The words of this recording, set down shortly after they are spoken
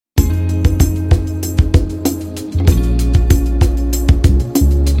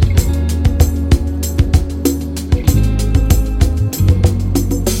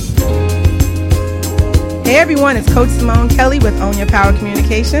everyone. It's Coach Simone Kelly with Own Your Power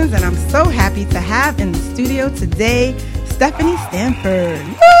Communications, and I'm so happy to have in the studio today Stephanie Stanford.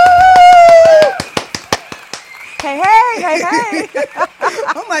 Woo! Hey.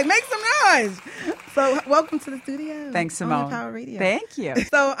 I'm like, make some noise. So welcome to the studio. Thanks, Simone. On Your Power Radio. Thank you.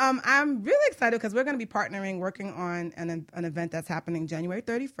 So I'm really excited because we're going to be working on an event that's happening January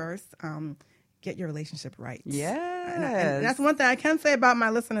 31st. Get your relationship right. Yes. And that's one thing I can say about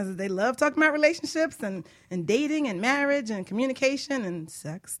my listeners is they love talking about relationships and dating and marriage and communication and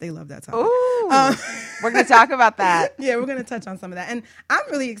sex. They love that topic. Ooh, we're going to talk about that. Yeah, we're going to touch on some of that. And I'm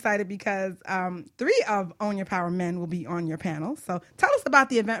really excited because 3 of Own Your Power men will be on your panel. So tell us about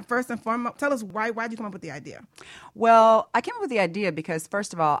the event first and foremost. Tell us why did you come up with the idea? Well, I came up with the idea because,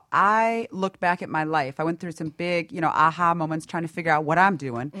 first of all, I looked back at my life. I went through some big, aha moments trying to figure out what I'm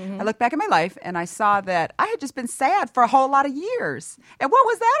doing. Mm-hmm. I looked back at my life and I saw that I had just been sad for a whole lot of years. And what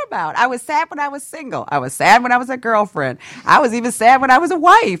was that about? I was sad when I was single. I was sad when I was a girlfriend. I was even sad when I was a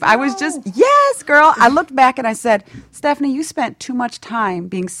wife. I was just, yes, girl. I looked back and I said, Stephanie, you spent too much time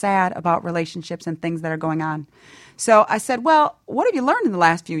being sad about relationships and things that are going on. So I said, well, what have you learned in the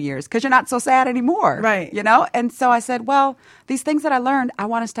last few years? Because you're not so sad anymore. Right. And so I said, well, these things that I learned, I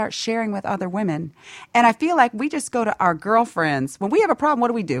want to start sharing with other women. And I feel like we just go to our girlfriends. When we have a problem,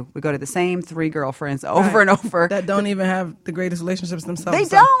 what do? We go to the same 3 girlfriends over and over. That don't even have the greatest relationships themselves. They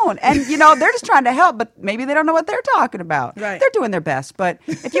don't. And, they're just trying to help, but maybe they don't know what they're talking about. Right. They're doing their best. But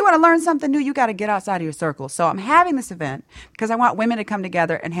if you want to learn something new, you got to get outside of your circle. So I'm having this event because I want women to come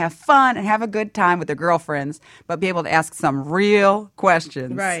together and have fun and have a good time with their girlfriends, but be able to ask some real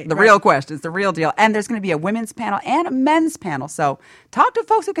questions. Right. Real questions, the real deal. And there's going to be a women's panel and a men's panel. So talk to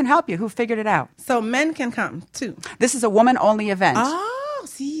folks who can help you, who figured it out. So men can come too. This is a woman-only event. Oh,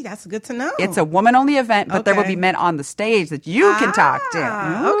 see, that's good to know. It's a woman-only event, but there will be men on the stage that you can talk to.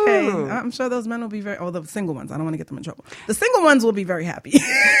 Okay. Ooh. I'm sure those men will be the single ones. I don't want to get them in trouble. The single ones will be very happy.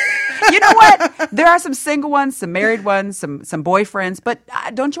 You know what? There are some single ones, some married ones, some boyfriends. But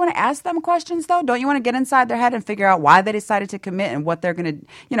don't you want to ask them questions, though? Don't you want to get inside their head and figure out why they decided to commit and what they're going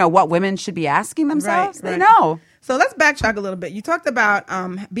to, what women should be asking themselves? Right. They know. So let's backtrack a little bit. You talked about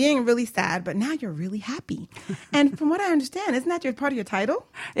being really sad, but now you're really happy. And from what I understand, isn't that part of your title?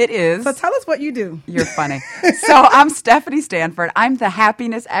 It is. So tell us what you do. You're funny. So I'm Stephanie Stanford. I'm the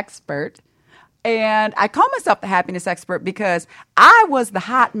happiness expert. And I call myself the happiness expert because I was the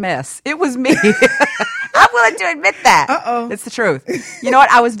hot mess. It was me. I'm willing to admit that. Uh-oh. It's the truth. You know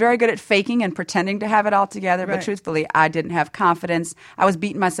what? I was very good at faking and pretending to have it all together. Right. But truthfully, I didn't have confidence. I was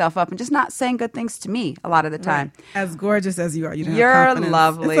beating myself up and just not saying good things to me a lot of the time. Right. As gorgeous as you are, you don't You're have confidence.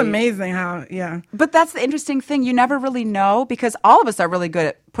 lovely. It's amazing how, yeah. But that's the interesting thing. You never really know because all of us are really good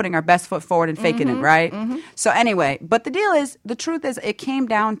at putting our best foot forward and faking it, right? Mm-hmm. So anyway, but the truth is it came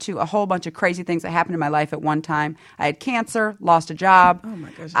down to a whole bunch of crazy things that happened in my life at one time. I had cancer, lost a job. Oh my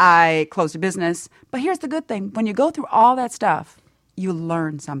gosh. I closed a business. But here's the good thing. When you go through all that stuff, you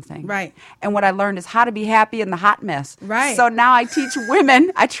learn something. Right. And what I learned is how to be happy in the hot mess. Right. So now I teach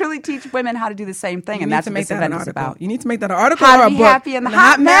women, I truly teach women how to do the same thing. And that's what this event is about. You need to make that an article how or a to be book. happy in the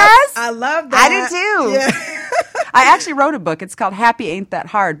hot mess. I love that. I do too. Yeah. I actually wrote a book. It's called Happy Ain't That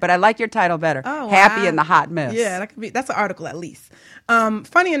Hard, but I like your title better. Oh, wow. Happy in the Hot Mess. Yeah, that's an article at least.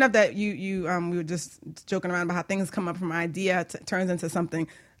 Funny enough that we were just joking around about how things come up from idea turns into something.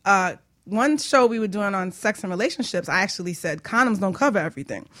 One show we were doing on sex and relationships, I actually said condoms don't cover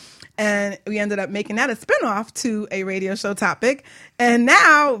everything. And we ended up making that a spinoff to a radio show topic. And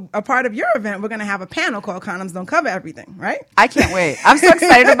now, a part of your event, we're going to have a panel called Condoms Don't Cover Everything, right? I can't wait. I'm so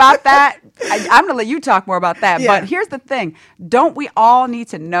excited about that. I'm going to let you talk more about that. Yeah. But here's the thing. Don't we all need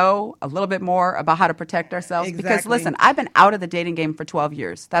to know a little bit more about how to protect ourselves? Exactly. Because, listen, I've been out of the dating game for 12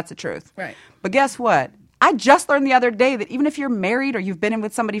 years. That's the truth. Right. But guess what? I just learned the other day that even if you're married or you've been in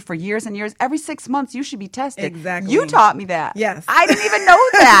with somebody for years and years, every 6 months you should be tested. Exactly. You taught me that. Yes. I didn't even know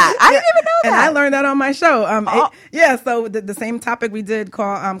that. I didn't even know that. And I learned that on my show. So the same topic we did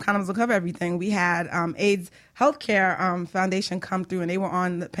called Condoms Will Cover Everything. We had AIDS Healthcare Foundation come through, and they were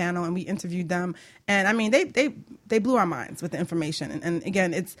on the panel, and we interviewed them. And I mean, they blew our minds with the information. And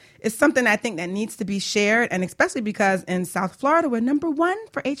again, it's something I think that needs to be shared, and especially because in South Florida, we're number 1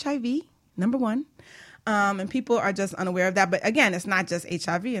 for HIV, number 1. And people are just unaware of that. But again, it's not just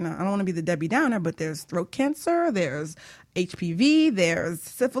HIV, and I don't want to be the Debbie Downer, but there's throat cancer, there's HPV, there's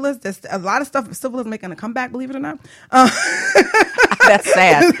syphilis, there's a lot of stuff. Syphilis making a comeback, believe it or not. That's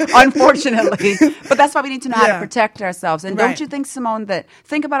sad, unfortunately. But that's why we need to know how to protect ourselves. And don't you think, Simone, that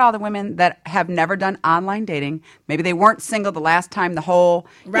think about all the women that have never done online dating. Maybe they weren't single the last time the whole,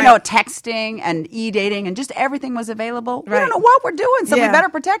 texting and e-dating and just everything was available. We don't know what we're doing, so we better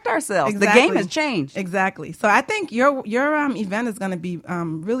protect ourselves. Exactly. The game has changed. Exactly. So I think your event is going to be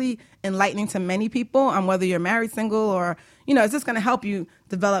really enlightening to many people, whether you're married, single, or, it's just going to help you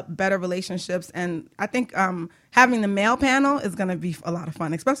develop better relationships. And I think having the male panel is going to be a lot of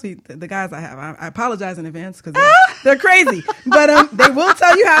fun, especially the guys I have. I apologize in advance because they're crazy, but they will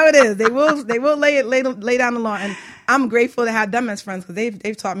tell you how it is. They will lay down the law. And I'm grateful to have them as friends because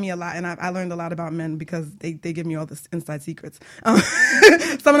they've taught me a lot, and I learned a lot about men because they give me all the inside secrets.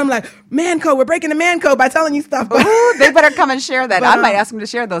 Some of them like, man code, we're breaking the man code by telling you stuff. Ooh, they better come and share that. I might ask them to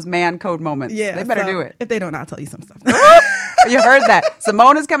share those man code moments. Yeah, they better do it. If they don't, I'll tell you some stuff. You heard that.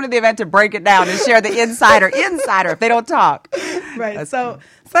 Simone is coming to the event to break it down and share the insider if they don't talk. Right. So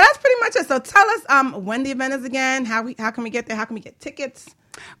that's pretty much it. So tell us when the event is again, how can we get there? How can we get tickets?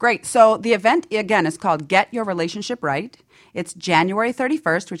 Great. So the event, again, is called Get Your Relationship Right. It's January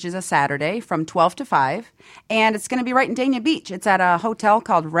 31st, which is a Saturday, from 12 to 5. And it's going to be right in Dania Beach. It's at a hotel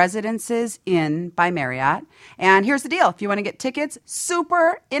called Residences Inn by Marriott. And here's the deal. If you want to get tickets,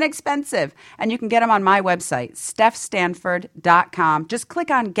 super inexpensive. And you can get them on my website, stephstanford.com. Just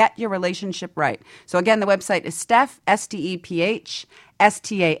click on Get Your Relationship Right. So again, the website is Steph, STEPH,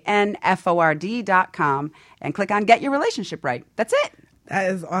 STANFORD.com. And click on Get Your Relationship Right. That's it.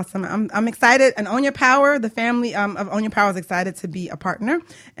 That is awesome. I'm excited. And Own Your Power, the family of Own Your Power is excited to be a partner.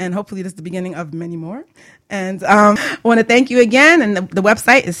 And hopefully this is the beginning of many more. And I want to thank you again. And the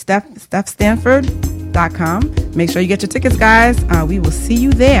website is stephstanford.com. Make sure you get your tickets, guys. We will see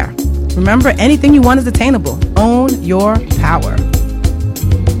you there. Remember, anything you want is attainable. Own your power.